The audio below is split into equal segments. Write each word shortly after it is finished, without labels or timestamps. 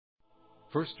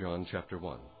1 John chapter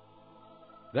 1.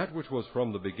 That which was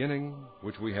from the beginning,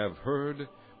 which we have heard,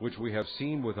 which we have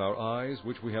seen with our eyes,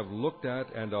 which we have looked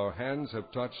at, and our hands have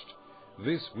touched,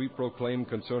 this we proclaim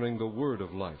concerning the word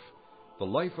of life. The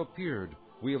life appeared,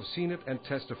 we have seen it and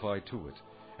testified to it.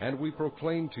 And we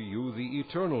proclaim to you the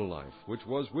eternal life, which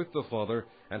was with the Father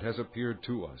and has appeared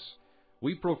to us.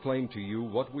 We proclaim to you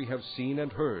what we have seen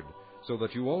and heard, so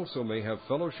that you also may have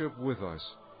fellowship with us.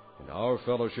 And our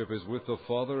fellowship is with the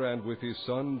Father and with His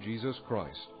Son, Jesus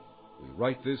Christ. We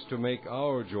write this to make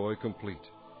our joy complete.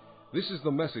 This is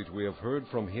the message we have heard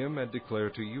from Him and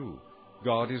declare to you.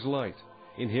 God is light.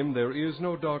 In Him there is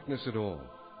no darkness at all.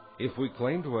 If we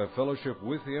claim to have fellowship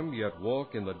with Him, yet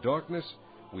walk in the darkness,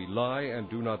 we lie and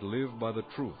do not live by the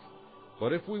truth.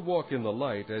 But if we walk in the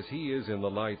light as He is in the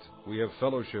light, we have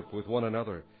fellowship with one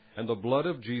another, and the blood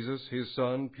of Jesus, His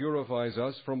Son, purifies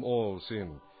us from all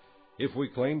sin. If we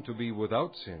claim to be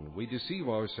without sin, we deceive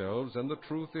ourselves, and the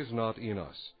truth is not in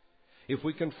us. If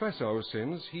we confess our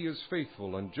sins, He is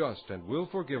faithful and just, and will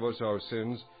forgive us our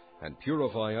sins, and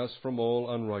purify us from all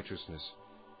unrighteousness.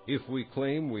 If we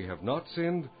claim we have not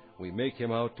sinned, we make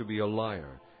Him out to be a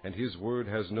liar, and His word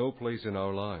has no place in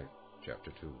our life.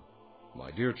 Chapter 2.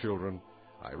 My dear children,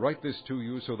 I write this to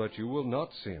you so that you will not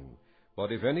sin.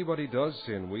 But if anybody does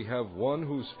sin, we have one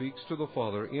who speaks to the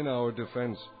Father in our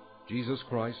defense, Jesus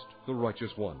Christ, the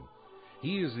righteous one.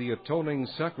 He is the atoning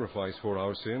sacrifice for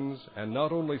our sins, and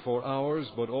not only for ours,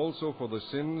 but also for the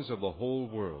sins of the whole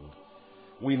world.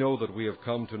 We know that we have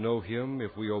come to know Him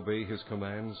if we obey His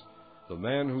commands. The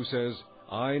man who says,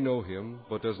 I know Him,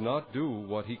 but does not do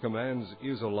what He commands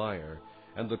is a liar,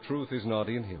 and the truth is not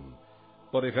in him.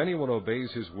 But if anyone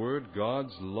obeys His word,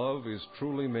 God's love is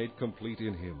truly made complete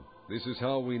in him. This is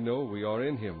how we know we are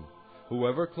in Him.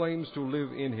 Whoever claims to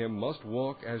live in Him must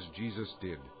walk as Jesus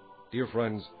did. Dear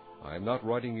friends, I am not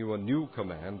writing you a new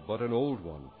command, but an old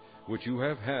one, which you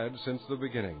have had since the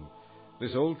beginning.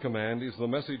 This old command is the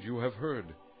message you have heard.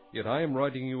 Yet I am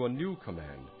writing you a new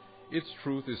command. Its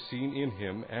truth is seen in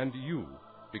Him and you,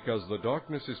 because the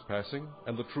darkness is passing,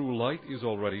 and the true light is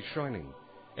already shining.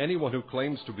 Anyone who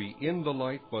claims to be in the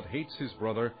light but hates his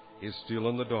brother is still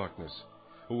in the darkness.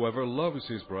 Whoever loves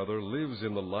his brother lives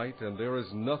in the light, and there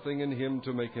is nothing in him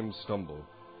to make him stumble.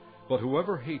 But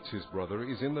whoever hates his brother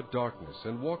is in the darkness,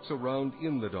 and walks around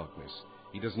in the darkness.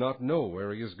 He does not know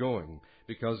where he is going,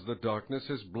 because the darkness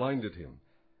has blinded him.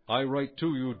 I write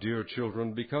to you, dear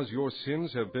children, because your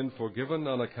sins have been forgiven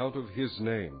on account of His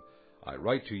name. I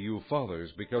write to you,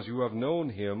 fathers, because you have known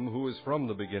Him who is from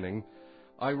the beginning.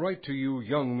 I write to you,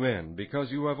 young men,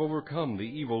 because you have overcome the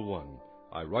evil one.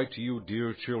 I write to you,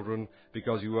 dear children,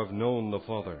 because you have known the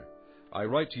Father. I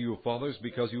write to you, fathers,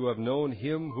 because you have known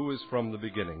Him who is from the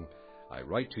beginning. I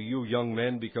write to you, young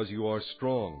men, because you are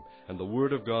strong, and the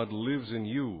Word of God lives in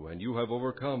you, and you have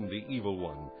overcome the evil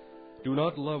one. Do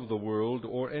not love the world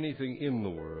or anything in the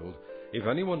world. If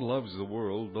anyone loves the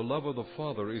world, the love of the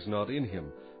Father is not in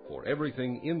him. For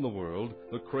everything in the world,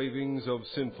 the cravings of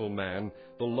sinful man,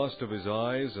 the lust of his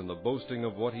eyes, and the boasting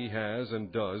of what he has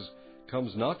and does,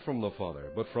 comes not from the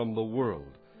Father, but from the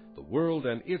world. The world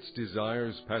and its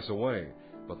desires pass away,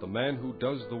 but the man who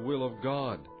does the will of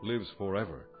God lives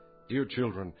forever. Dear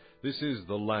children, this is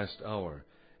the last hour.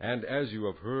 And as you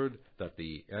have heard that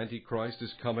the Antichrist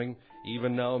is coming,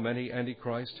 even now many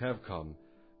Antichrists have come.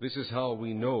 This is how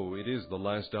we know it is the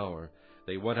last hour.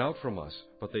 They went out from us,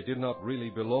 but they did not really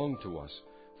belong to us.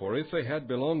 For if they had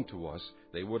belonged to us,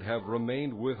 they would have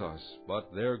remained with us.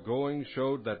 But their going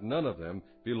showed that none of them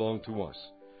belonged to us.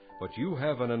 But you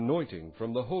have an anointing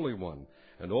from the Holy One,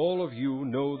 and all of you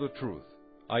know the truth.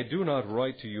 I do not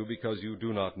write to you because you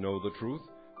do not know the truth,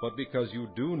 but because you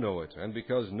do know it, and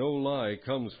because no lie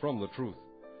comes from the truth.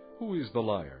 Who is the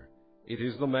liar? It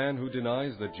is the man who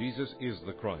denies that Jesus is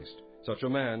the Christ. Such a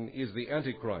man is the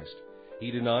Antichrist.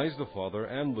 He denies the Father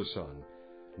and the Son.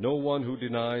 No one who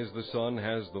denies the Son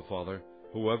has the Father.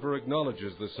 Whoever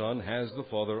acknowledges the Son has the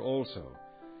Father also.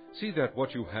 See that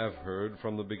what you have heard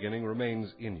from the beginning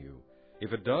remains in you.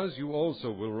 If it does, you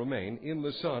also will remain in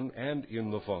the Son and in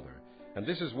the Father. And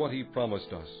this is what He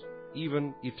promised us,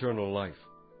 even eternal life.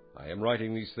 I am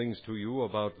writing these things to you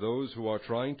about those who are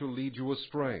trying to lead you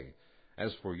astray.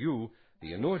 As for you,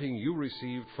 the anointing you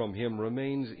received from Him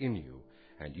remains in you,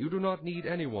 and you do not need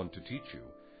anyone to teach you.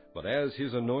 But as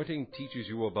His anointing teaches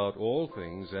you about all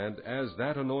things, and as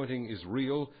that anointing is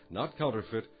real, not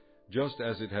counterfeit, just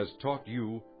as it has taught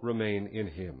you, remain in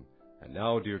Him. And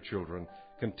now, dear children,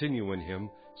 continue in Him,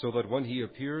 so that when He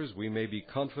appears we may be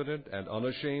confident and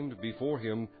unashamed before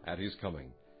Him at His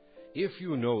coming. If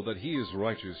you know that He is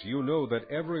righteous, you know that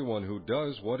everyone who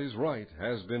does what is right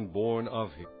has been born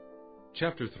of Him.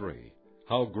 Chapter 3.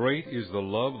 How great is the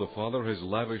love the Father has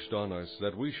lavished on us,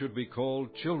 that we should be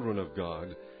called children of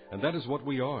God, and that is what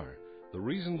we are. The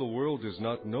reason the world does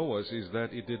not know us is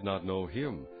that it did not know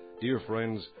Him. Dear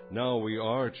friends, now we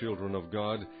are children of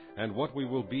God, and what we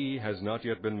will be has not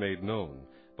yet been made known.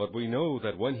 But we know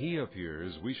that when He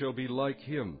appears, we shall be like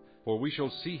Him, for we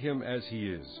shall see Him as He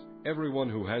is. Everyone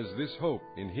who has this hope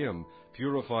in Him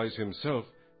purifies himself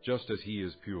just as He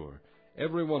is pure.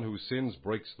 Everyone who sins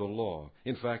breaks the law.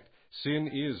 In fact, sin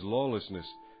is lawlessness,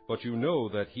 but you know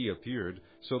that He appeared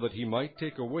so that He might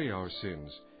take away our sins.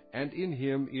 And in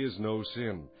Him is no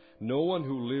sin. No one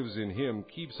who lives in Him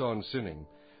keeps on sinning.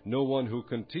 No one who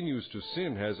continues to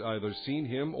sin has either seen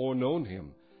Him or known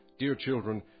Him. Dear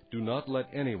children, do not let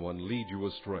anyone lead you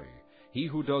astray. He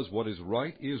who does what is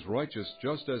right is righteous,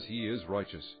 just as He is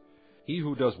righteous. He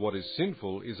who does what is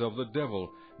sinful is of the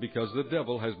devil, because the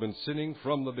devil has been sinning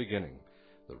from the beginning.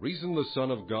 The reason the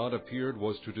Son of God appeared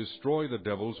was to destroy the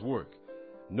devil's work.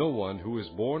 No one who is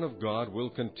born of God will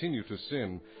continue to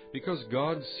sin, because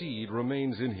God's seed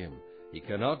remains in him. He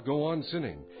cannot go on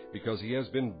sinning, because he has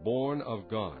been born of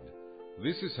God.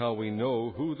 This is how we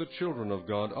know who the children of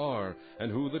God are,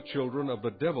 and who the children of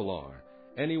the devil are.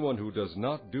 Anyone who does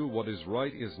not do what is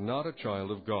right is not a child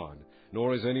of God,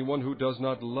 nor is anyone who does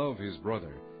not love his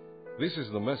brother. This is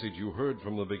the message you heard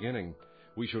from the beginning.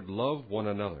 We should love one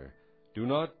another. Do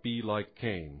not be like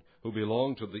Cain, who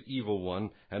belonged to the evil one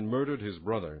and murdered his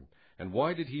brother. And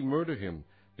why did he murder him?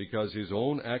 Because his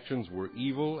own actions were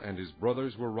evil and his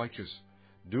brothers were righteous.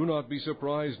 Do not be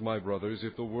surprised, my brothers,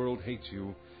 if the world hates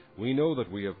you. We know that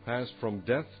we have passed from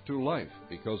death to life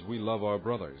because we love our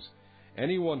brothers.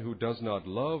 Anyone who does not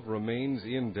love remains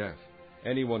in death.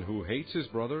 Anyone who hates his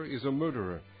brother is a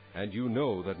murderer, and you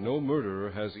know that no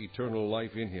murderer has eternal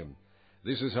life in him.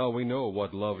 This is how we know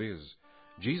what love is.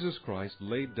 Jesus Christ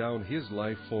laid down His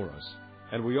life for us,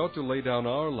 and we ought to lay down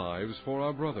our lives for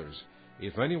our brothers.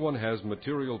 If anyone has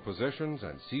material possessions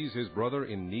and sees his brother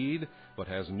in need, but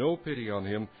has no pity on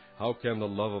him, how can the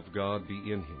love of God be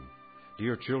in him?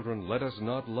 Dear children, let us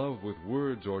not love with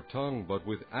words or tongue, but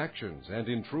with actions and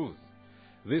in truth.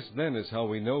 This then is how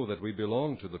we know that we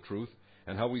belong to the truth,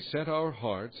 and how we set our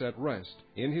hearts at rest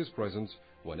in His presence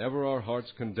whenever our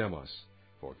hearts condemn us.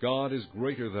 For God is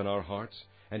greater than our hearts,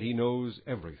 and He knows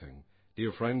everything.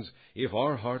 Dear friends, if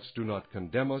our hearts do not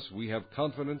condemn us, we have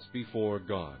confidence before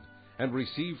God, and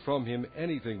receive from Him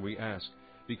anything we ask,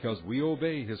 because we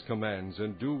obey His commands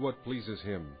and do what pleases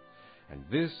Him. And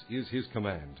this is His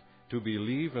command, to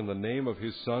believe in the name of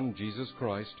His Son, Jesus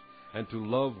Christ, and to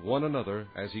love one another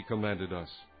as He commanded us.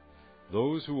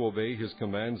 Those who obey His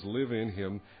commands live in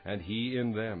Him, and He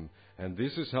in them, and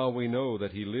this is how we know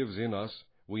that He lives in us.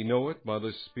 We know it by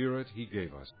the Spirit He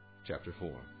gave us. Chapter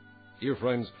 4. Dear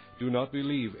friends, do not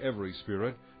believe every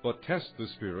spirit, but test the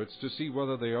spirits to see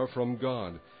whether they are from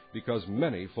God, because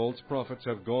many false prophets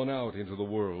have gone out into the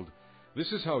world.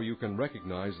 This is how you can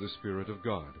recognize the Spirit of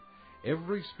God.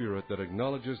 Every spirit that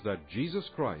acknowledges that Jesus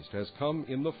Christ has come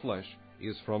in the flesh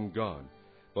is from God,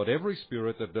 but every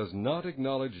spirit that does not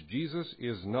acknowledge Jesus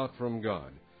is not from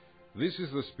God. This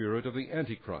is the spirit of the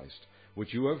Antichrist,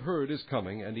 which you have heard is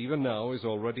coming, and even now is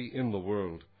already in the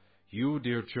world. You,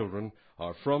 dear children,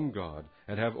 are from God,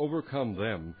 and have overcome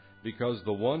them, because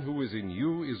the one who is in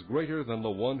you is greater than the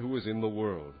one who is in the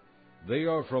world. They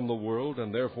are from the world,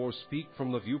 and therefore speak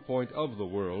from the viewpoint of the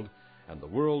world, and the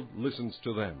world listens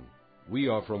to them. We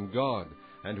are from God,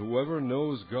 and whoever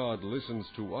knows God listens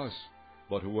to us,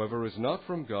 but whoever is not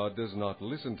from God does not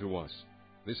listen to us.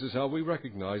 This is how we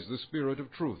recognize the spirit of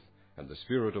truth and the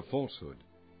spirit of falsehood.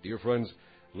 Dear friends,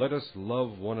 let us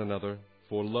love one another,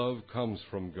 for love comes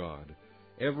from God.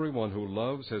 Everyone who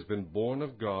loves has been born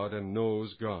of God and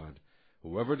knows God.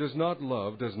 Whoever does not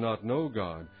love does not know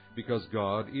God, because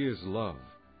God is love.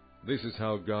 This is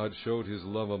how God showed His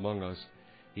love among us.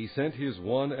 He sent His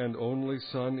one and only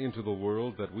Son into the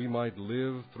world that we might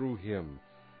live through Him.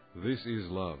 This is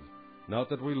love, not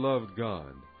that we loved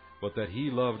God, but that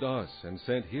He loved us and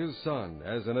sent His Son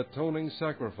as an atoning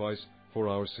sacrifice for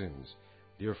our sins.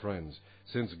 Dear friends,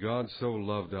 since God so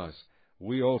loved us,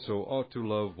 we also ought to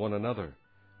love one another.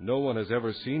 No one has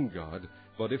ever seen God,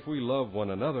 but if we love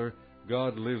one another,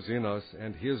 God lives in us,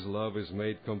 and His love is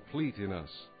made complete in us.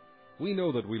 We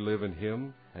know that we live in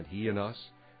Him, and He in us,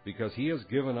 because He has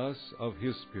given us of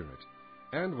His Spirit.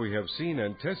 And we have seen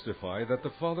and testify that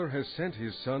the Father has sent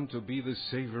His Son to be the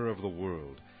Savior of the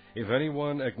world. If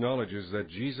anyone acknowledges that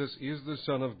Jesus is the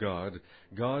Son of God,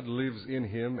 God lives in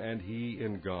Him, and He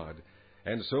in God.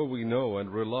 And so we know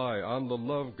and rely on the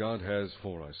love God has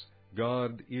for us.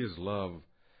 God is love.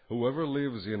 Whoever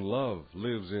lives in love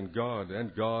lives in God,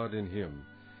 and God in him.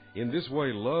 In this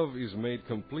way love is made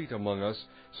complete among us,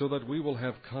 so that we will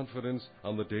have confidence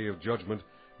on the day of judgment,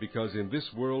 because in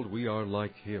this world we are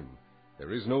like him.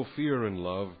 There is no fear in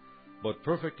love, but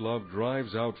perfect love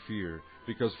drives out fear,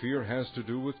 because fear has to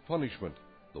do with punishment.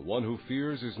 The one who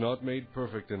fears is not made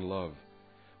perfect in love.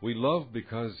 We love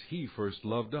because he first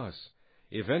loved us.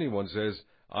 If anyone says,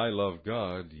 "I love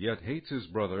God," yet hates his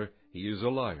brother, he is a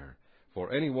liar.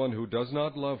 For anyone who does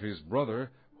not love his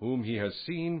brother, whom he has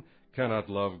seen, cannot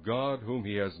love God, whom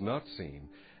he has not seen.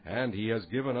 And he has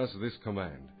given us this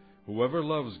command: whoever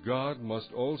loves God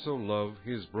must also love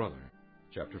his brother.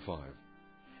 Chapter 5.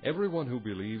 Everyone who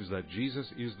believes that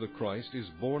Jesus is the Christ is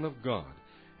born of God,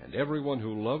 and everyone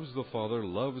who loves the Father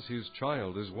loves his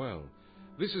child as well.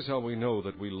 This is how we know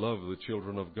that we love the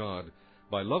children of God,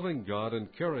 by loving God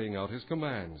and carrying out his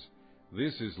commands.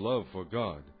 This is love for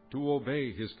God, to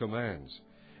obey his commands.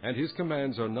 And his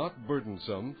commands are not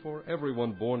burdensome, for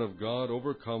everyone born of God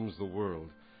overcomes the world.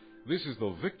 This is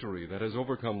the victory that has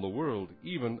overcome the world,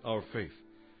 even our faith.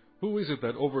 Who is it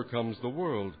that overcomes the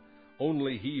world?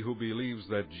 Only he who believes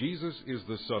that Jesus is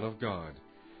the Son of God.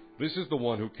 This is the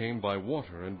one who came by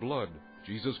water and blood,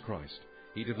 Jesus Christ.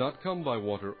 He did not come by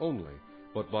water only,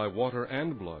 but by water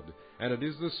and blood, and it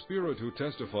is the Spirit who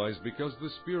testifies, because the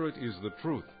Spirit is the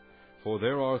truth. For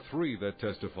there are three that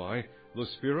testify, the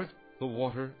Spirit, the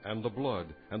water, and the blood,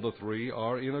 and the three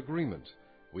are in agreement.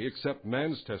 We accept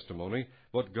man's testimony,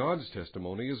 but God's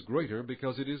testimony is greater,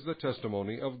 because it is the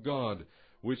testimony of God,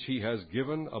 which he has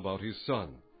given about his Son.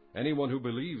 Anyone who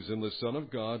believes in the Son of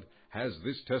God has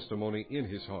this testimony in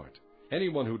his heart.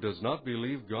 Anyone who does not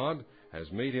believe God has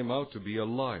made him out to be a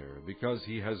liar, because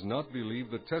he has not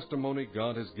believed the testimony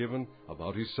God has given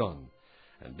about his Son.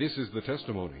 And this is the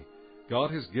testimony: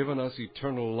 God has given us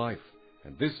eternal life,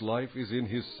 and this life is in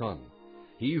his Son.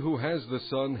 He who has the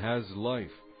Son has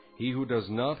life. He who does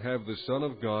not have the Son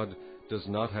of God does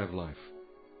not have life.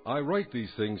 I write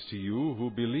these things to you who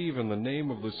believe in the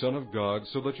name of the Son of God,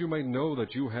 so that you may know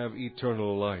that you have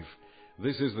eternal life.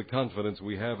 This is the confidence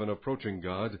we have in approaching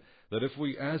God, that if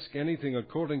we ask anything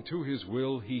according to his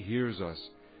will, he hears us.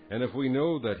 And if we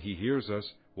know that he hears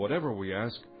us, whatever we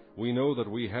ask, we know that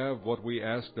we have what we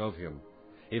asked of him.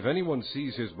 If anyone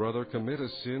sees his brother commit a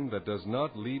sin that does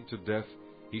not lead to death,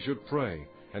 he should pray,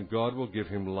 and God will give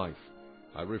him life.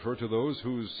 I refer to those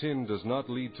whose sin does not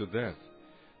lead to death.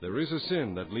 There is a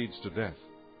sin that leads to death.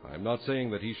 I am not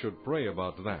saying that he should pray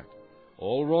about that.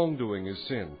 All wrongdoing is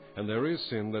sin, and there is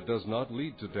sin that does not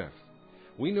lead to death.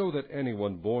 We know that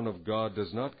anyone born of God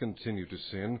does not continue to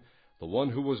sin. The one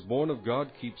who was born of God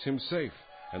keeps him safe,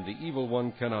 and the evil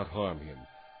one cannot harm him.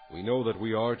 We know that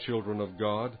we are children of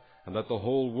God, and that the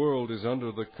whole world is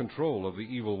under the control of the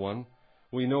evil one.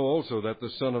 We know also that the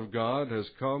Son of God has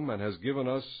come and has given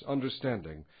us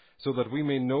understanding, so that we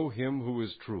may know him who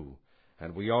is true.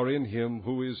 And we are in him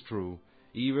who is true,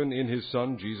 even in his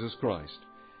Son Jesus Christ.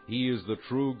 He is the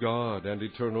true God and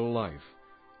eternal life.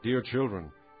 Dear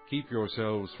children, keep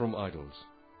yourselves from idols.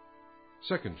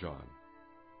 2 John.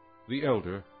 The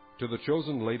elder, to the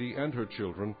chosen lady and her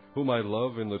children, whom I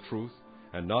love in the truth,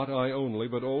 and not I only,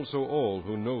 but also all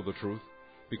who know the truth,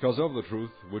 because of the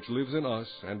truth which lives in us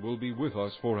and will be with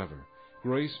us forever.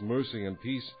 Grace, mercy, and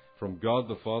peace from God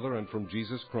the Father and from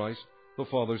Jesus Christ, the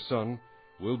Father's Son,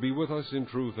 will be with us in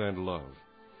truth and love.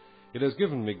 It has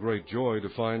given me great joy to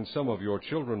find some of your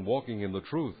children walking in the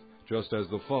truth, just as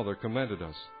the Father commanded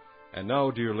us. And now,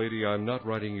 dear lady, I am not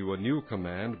writing you a new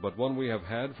command, but one we have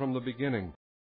had from the beginning.